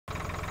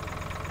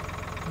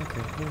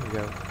Okay, here we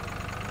go.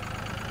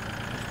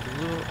 Just a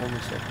little,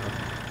 almost there.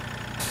 Okay.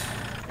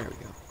 There we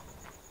go.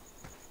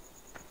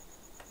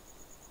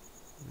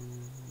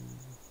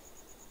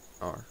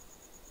 R.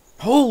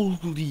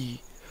 Holy!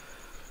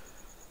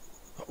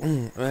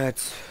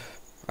 That's...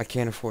 I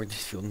can't afford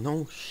this field.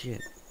 No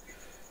shit.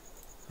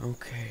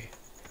 Okay.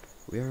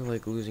 We are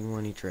like losing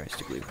money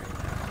drastically right now.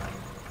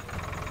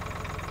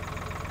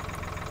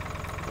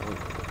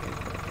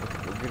 Okay,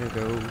 we're gonna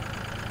go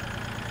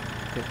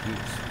get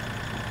these.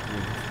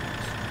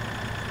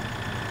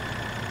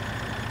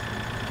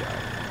 Got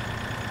it.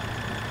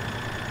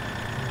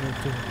 I'm gonna have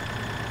to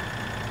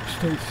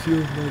start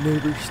stealing my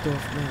neighbor's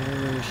stuff, man. I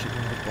really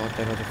shouldn't have bought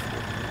that other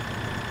field.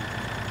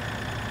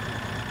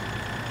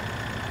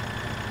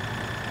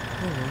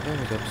 Oh well, that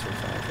was episode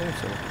 5.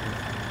 That's over.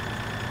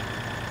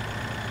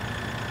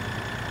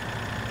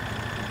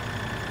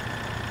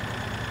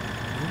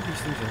 One of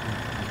these things are going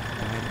to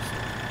buy this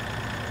stuff.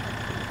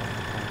 Buy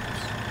the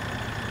pipes.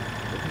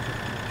 Look at the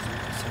pipes.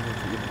 It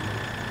sounds really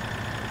good.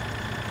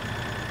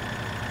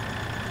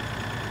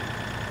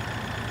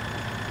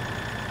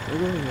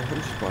 I'm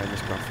just buying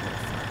this car for like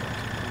 $5.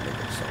 I'm not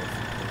gonna sell it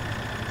for $10.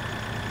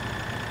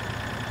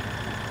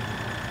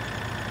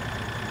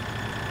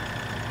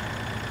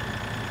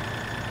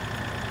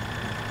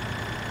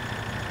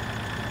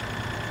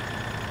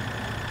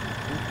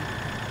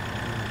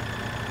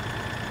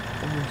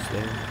 Almost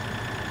there.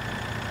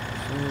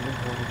 Slowly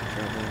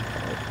traveling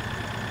out.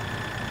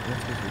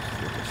 Let's get these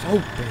fields are so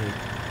big.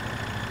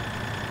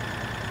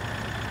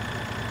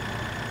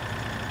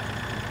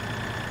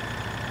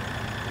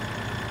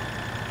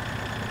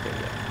 Okay,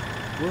 yeah.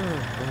 We're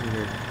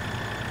under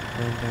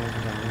 $9,000.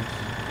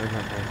 Or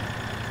not $9,000.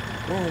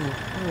 We're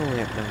only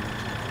at 9,000.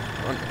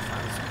 We're under 1,000.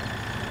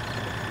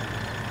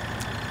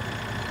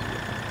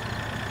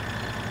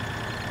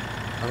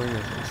 I don't know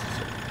if this is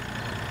it.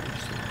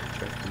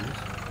 Check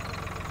these.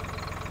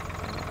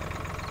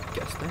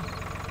 Guess that.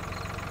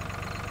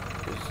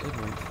 Is it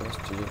meant for us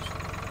to just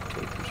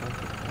take or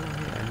something? Oh,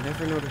 yeah, I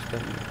never noticed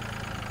that.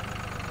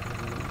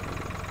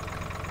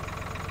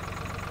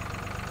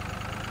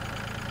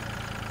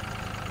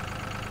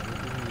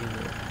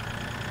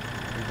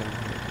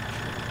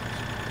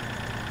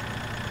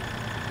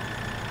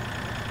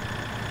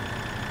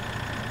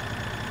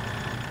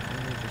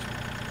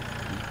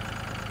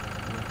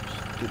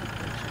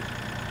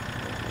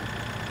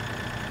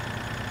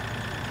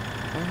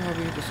 Oh,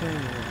 we get the same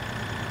one.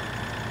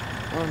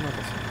 Oh, not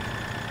the same.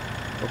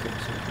 Okay,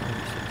 so now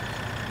we see.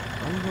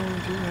 I'm going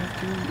to have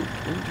to look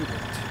into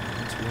that.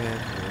 Once we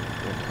have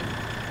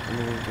I'm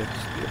going to have to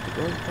speed up the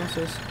growing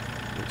process,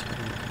 which I'm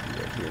going to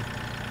do right here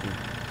in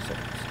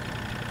seconds.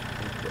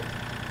 And grow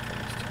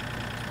fast.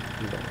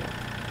 We don't want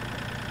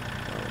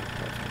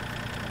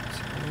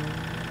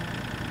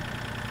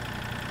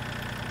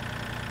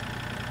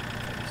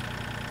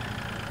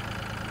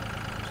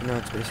so now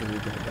it's basically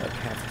been about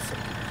half a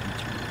second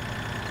each year.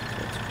 So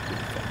it's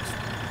pretty fast.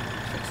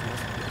 Fast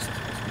enough, yes, it's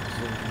supposed to be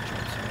zillion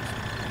jumps fast.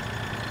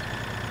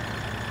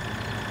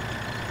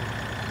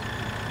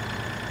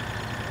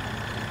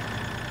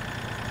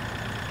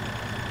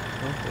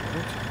 Oh, that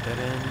works. Dead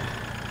end.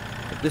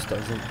 But this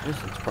doesn't. This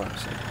looks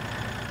promising.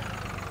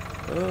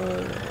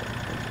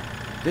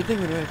 Good thing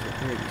we don't have to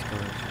repair these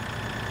cars.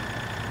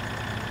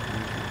 We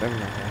better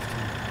not have to.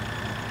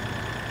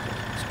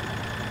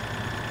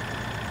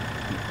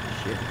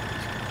 Shit.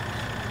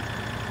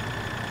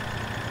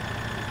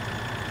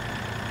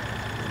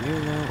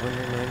 We're now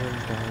under $900,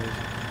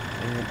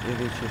 and it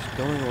is just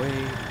going away,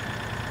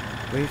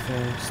 way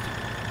fast.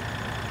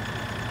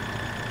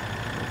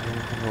 What we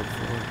can hope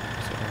for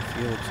is that our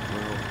fields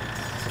grow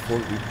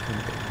before we become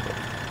big.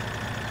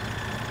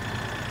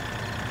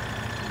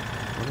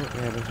 What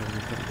happens when we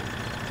become big?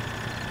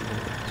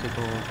 We'll take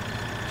all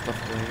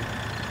stuff away,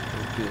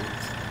 and build,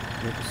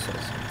 make us sell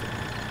something.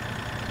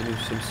 The new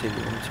SimCity,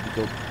 once we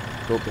go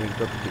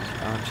bankrupt, it gives you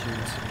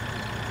options,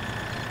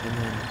 and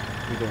then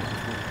we don't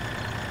have money.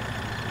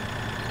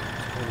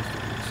 So what is the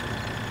reason?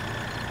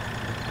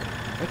 Okay.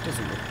 That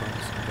doesn't look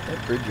promising, but that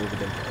bridge over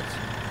there does.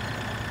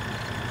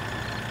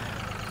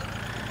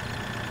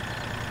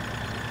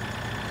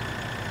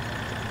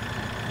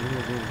 What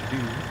we're going to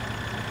do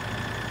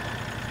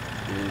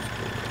is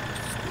go to the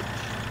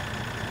switch.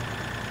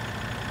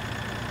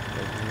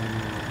 And then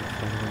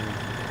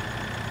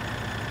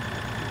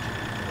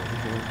over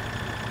here.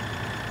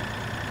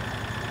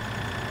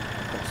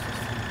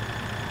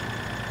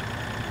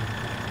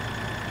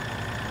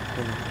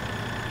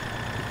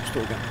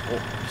 Still got all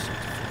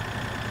percent.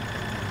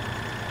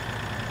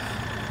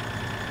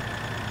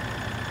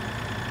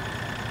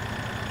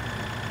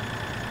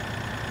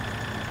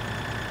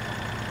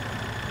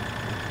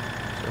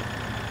 So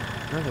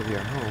now that we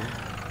are home,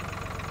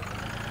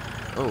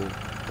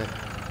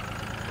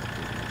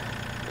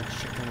 let's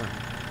check it out.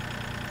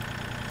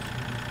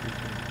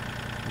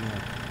 Yeah,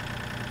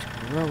 it's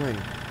growing.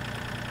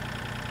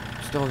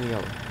 Still in the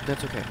yellow.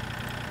 That's okay.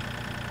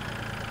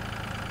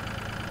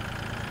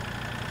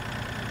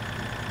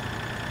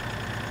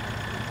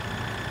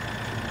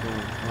 Going a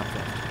lot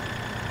faster.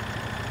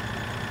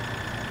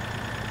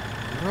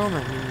 Grow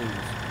my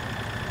minions.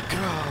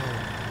 Grow.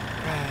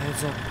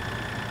 Rise up.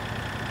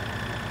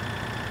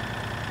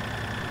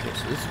 Okay,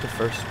 so this is the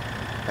first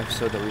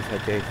episode that we've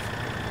had Dave for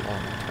a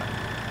long time.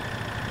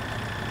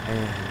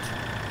 And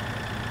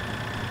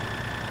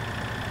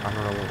I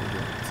don't know what we're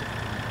doing.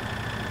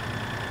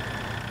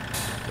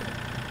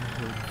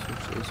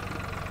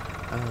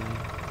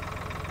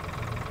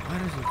 Why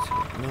does it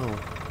say no?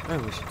 I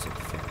wish it said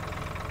Fahrenheit.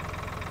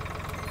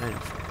 I know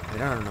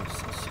Fahrenheit. I don't know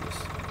Celsius.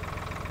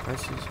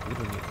 Prices? We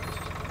don't need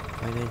prices.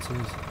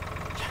 Finances?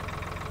 Yeah.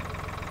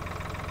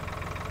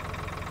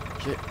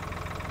 Shit.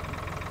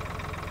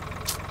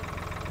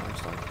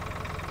 Livestock.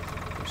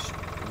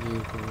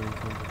 Vehicle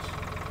incomes.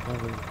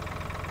 Public.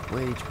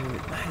 Wage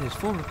payment.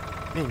 -4.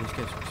 Man, these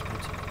guys are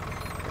expensive.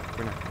 Crap,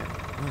 we're not gonna have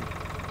money.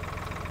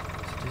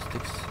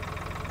 Statistics.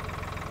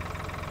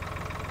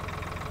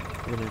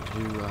 We're gonna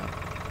do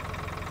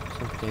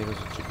some potatoes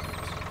and chicken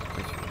wings.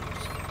 That's what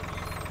we're saying.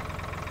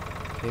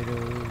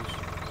 Potatoes.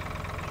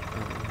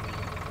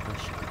 Or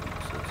sugar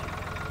beets. Let's see.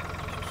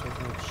 So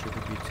far,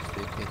 sugar beets because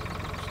they pay the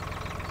most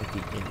at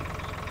the end.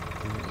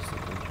 Where is the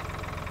end?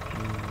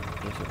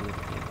 Yes, I believe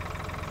at the end.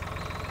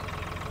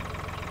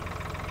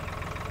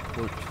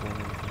 Pork,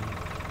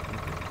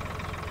 okay.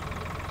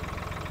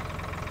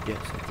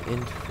 Yes, at the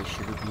end for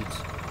sugar beets.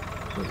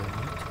 Wait,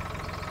 what?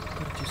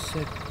 But it just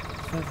said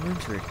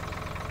 500.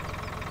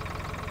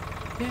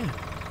 Yeah,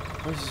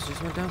 prices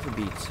just went down for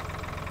beets.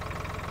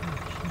 Oh,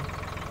 shit.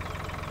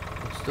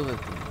 I'm still at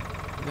the...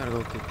 We gotta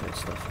go get that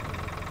stuff from the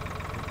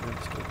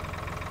landscape.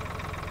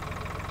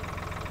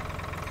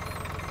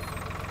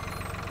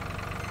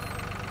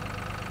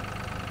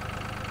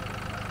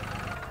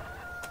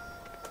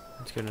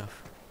 That's good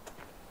enough.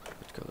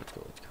 Let's go, let's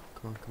go, let's go.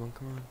 Come on, come on,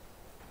 come on.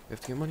 We have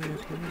to get money, we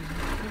have to get money.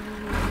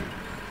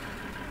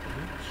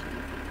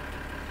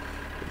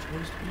 Which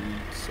one's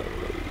beets? So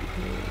low.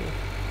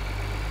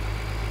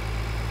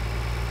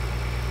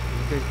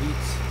 Good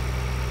beats.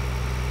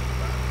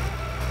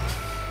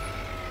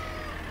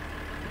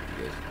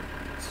 You guys have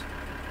beats.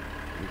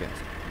 You guys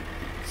have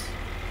beats.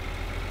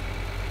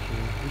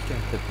 Yeah, we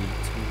got the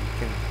beats. We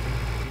got the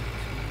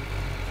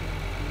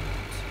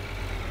beats.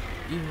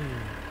 Yeah.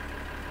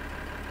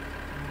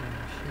 Oh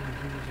shit,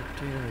 here's the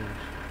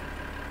potatoes.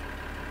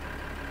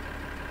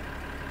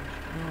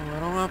 No, I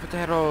don't want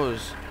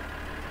potatoes.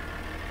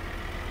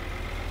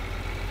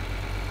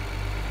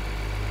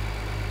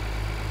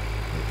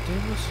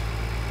 Potatoes?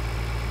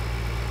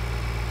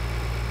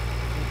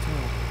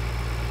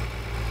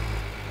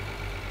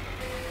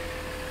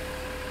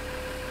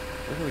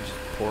 Why don't we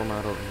just pour them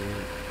out over here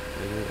and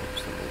maybe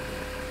oops them over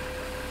there?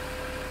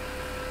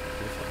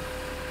 You're fine.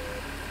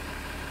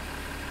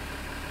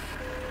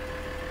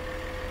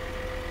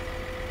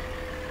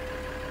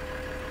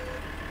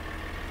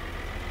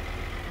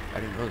 I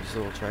didn't know this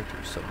little tractor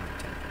was so high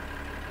tech.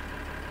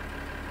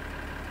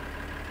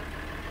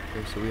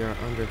 Okay, so we are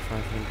under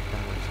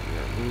 $500. We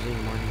are losing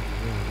money.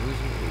 We are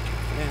losing way too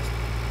fast.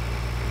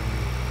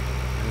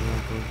 I'm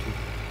not going to.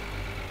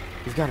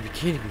 You've got to be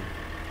kidding me.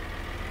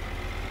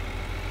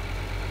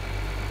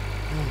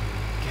 Oh my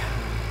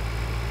god.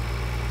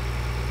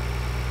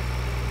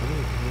 I'm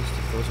gonna be pissed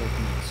if those are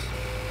beets.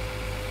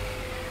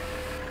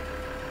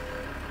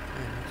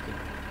 Man, that's good.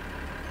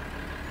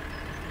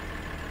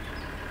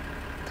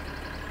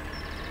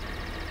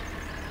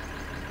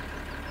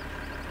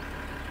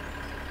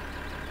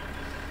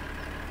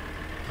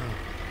 Oh.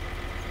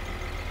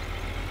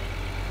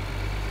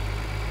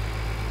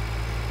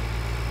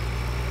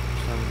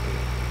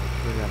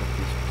 Bring out a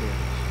piece of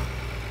potatoes.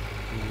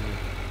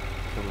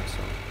 Kill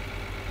myself.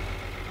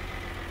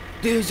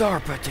 These are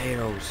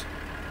potatoes!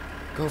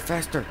 Go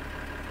faster!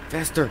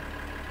 Faster!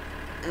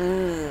 I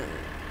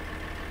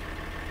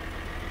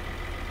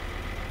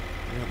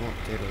don't want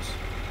potatoes.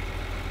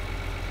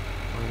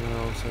 I'm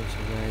all sorts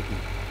of raggy.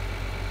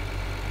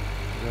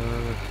 I don't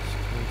know what this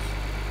is.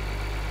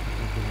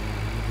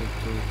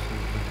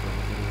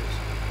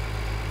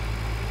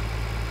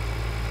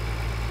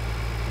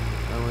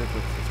 I only have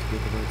like 50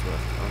 gigabytes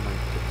left on my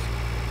disk.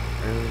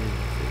 I really need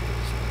to figure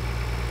this out.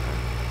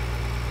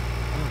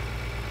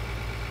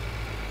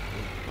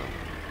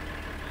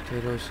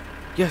 Potatoes.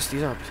 Yes,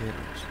 these are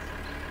potatoes.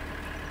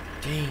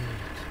 Dang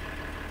it.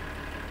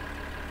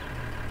 Oh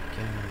my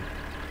god.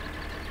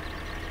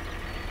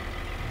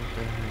 What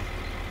the heck?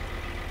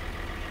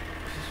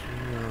 Piss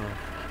me off.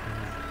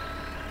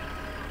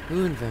 Who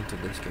invented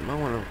this game? I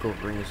want to go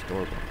ring his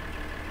doorbell.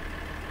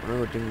 I'm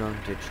gonna go ding dong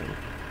ditch him.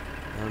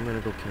 I'm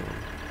gonna go kill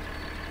him.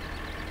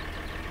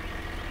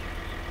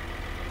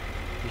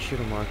 You should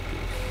have marked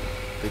these.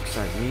 Big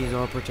sign. These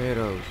are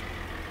potatoes.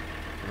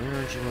 Why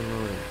aren't you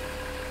unloading?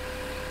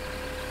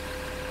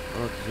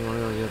 Oh, because you want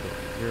to go the other way.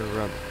 You're a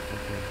rebel.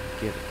 Okay,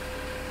 get it.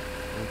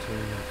 I'll tell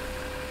you what.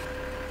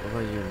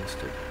 What about you,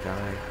 Mr.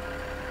 Guy?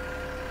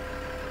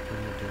 What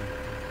are you doing?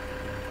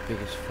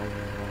 Biggest phone in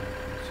all,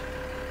 please.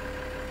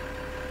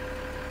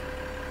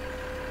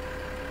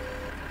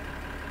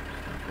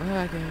 Stop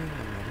lagging.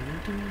 I'm not even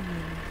doing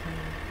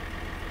anything.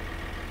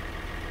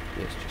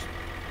 Yes, just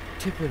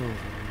tip it over.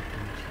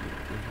 Don't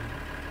you,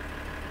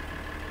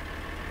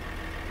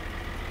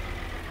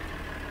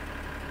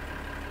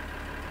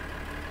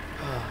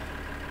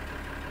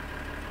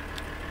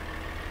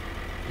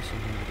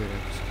 Just another good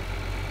episode.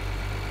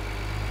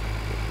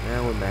 Okay, now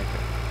we're back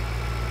up.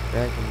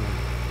 Back in the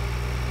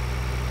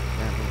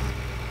that one.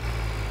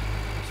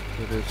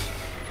 This is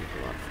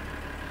a lot of fun.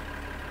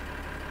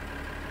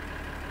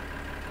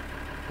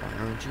 Why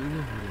aren't you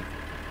loading?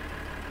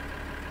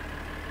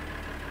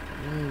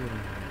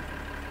 Loading.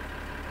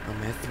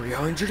 I'm at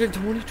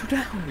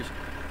 $322.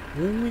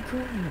 Holy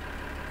crap.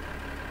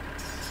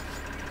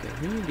 Okay,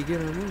 we need to get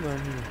our move on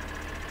here.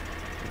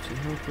 Let's see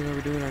how good are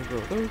we doing on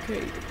growth.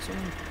 Okay, it's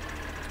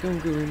going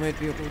good. We might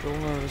be able to go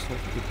on this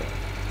once we get back.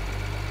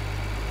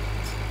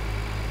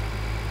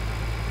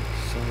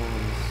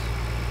 Someone's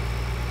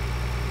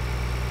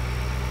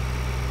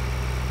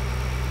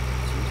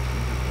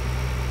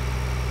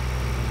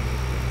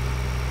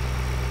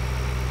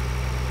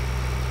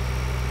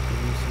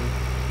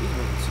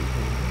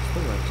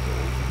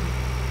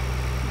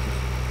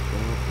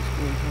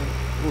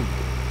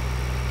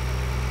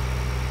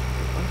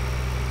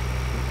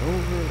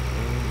over,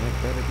 and that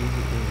better be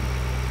the end.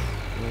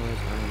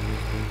 Otherwise, I am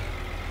using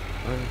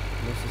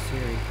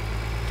unnecessary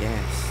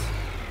gas.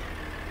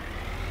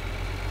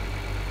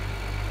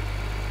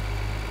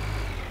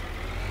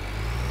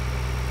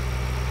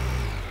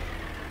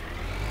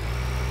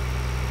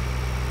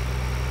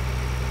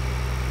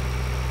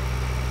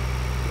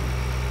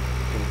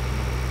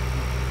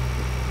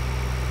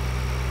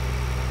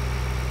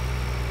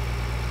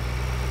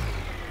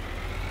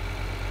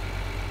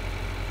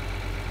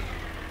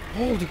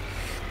 Holy!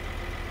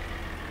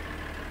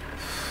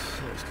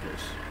 That was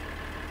close.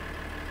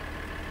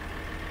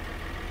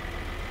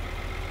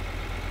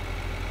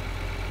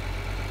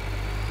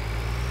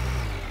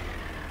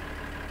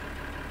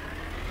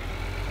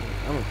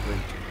 I'm a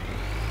great team.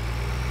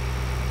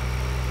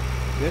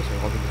 You guys are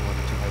all gonna want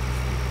to try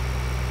before.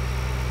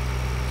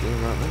 See the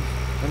mountains?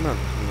 The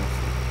mountains are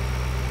nothing.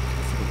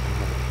 That's even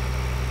better.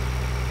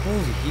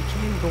 Holy, he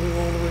can't go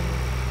all the way.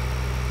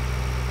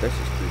 That's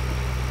just creepy.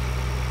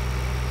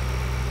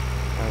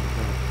 I would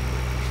not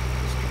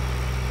this game.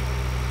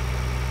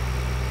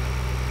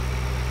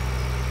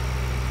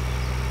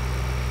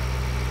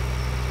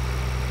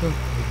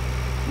 Okay,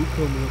 we're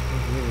coming up on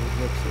the end of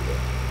the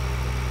episode.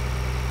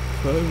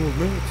 5 more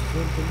minutes or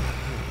something.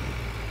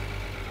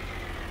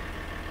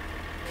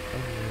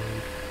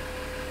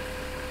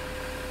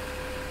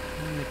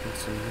 I'm making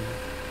some money.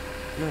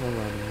 Not a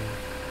lot of money.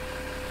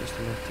 Just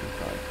enough to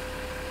buy.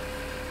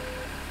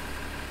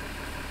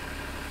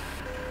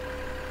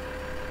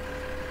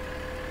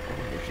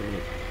 Actually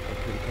made a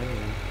pretty penny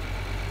now.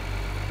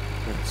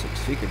 Not 6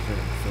 figures or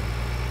anything.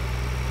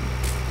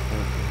 That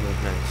would be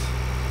really nice.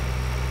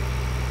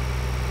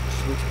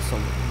 Just wait till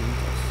someone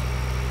needs us.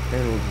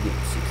 Then we'll get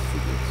 6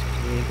 figures.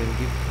 Because we ain't gonna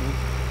give it to them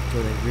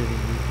until they really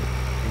need it.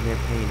 And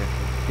they're paying us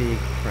a big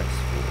price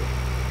for it.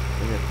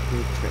 And a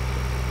big trip.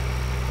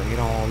 They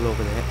get all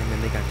over that, and then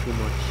they got too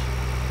much.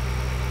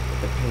 But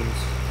they're paying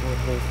us for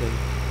the whole thing.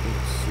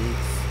 6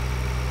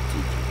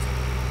 tickets.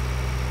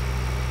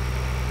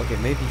 Okay,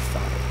 maybe 5.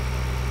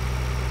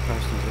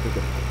 Seems like a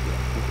good idea.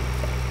 We'll do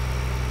 5.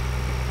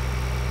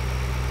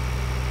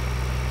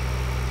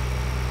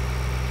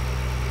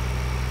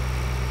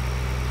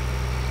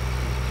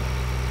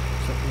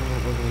 So now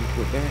we're going to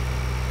go back.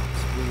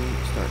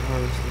 Start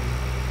harvesting.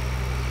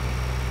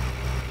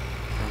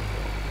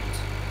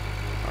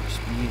 Our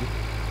speed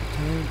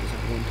time is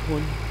at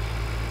 120.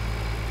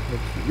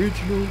 That's the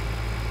original.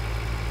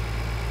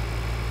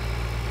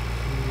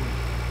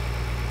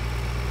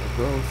 Our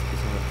growth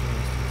is on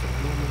fast. It's at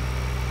normal.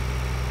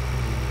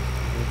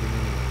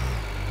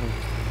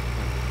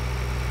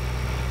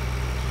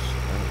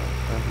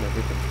 I've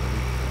never been to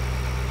anything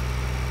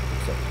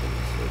except for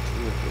this, so it's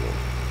real cool.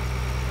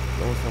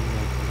 The only time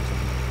I come to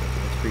something like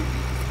that, it's pretty easy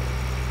to find.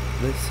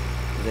 This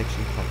is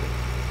actually public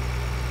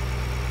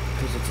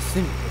because it's a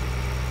simulator,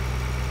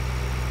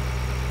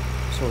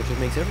 so it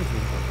just makes everything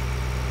public.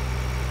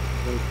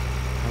 Like,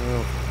 I don't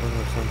know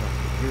if sometimes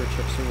Euro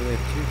Truck Simulator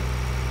 2.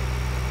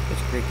 It's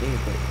a great game,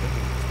 but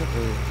it's not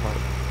really a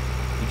product.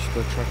 You just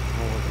go truck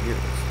all over here.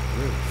 It's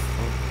really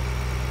fun.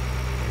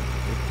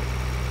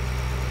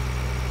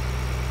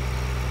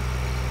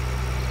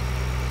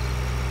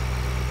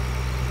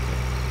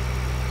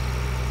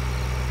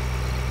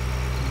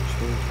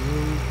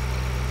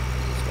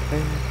 Let's go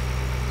back. I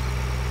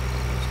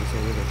was gonna say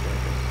we're gonna try it.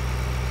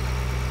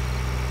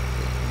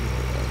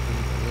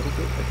 A little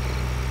bit back there.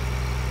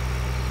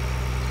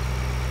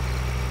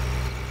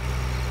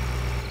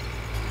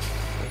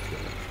 That's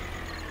good enough.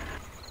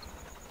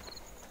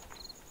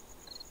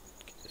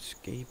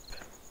 Escape.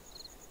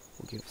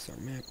 Will give us our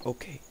map.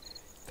 Okay,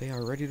 they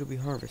are ready to be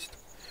harvested.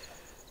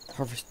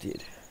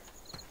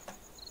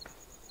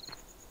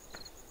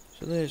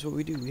 So that is what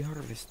we do. We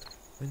harvest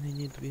when they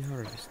need to be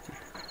harvested.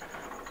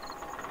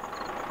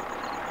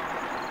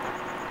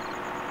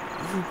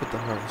 You can put the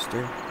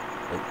harvester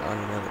like on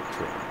another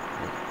tree,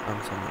 like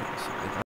on something else. Like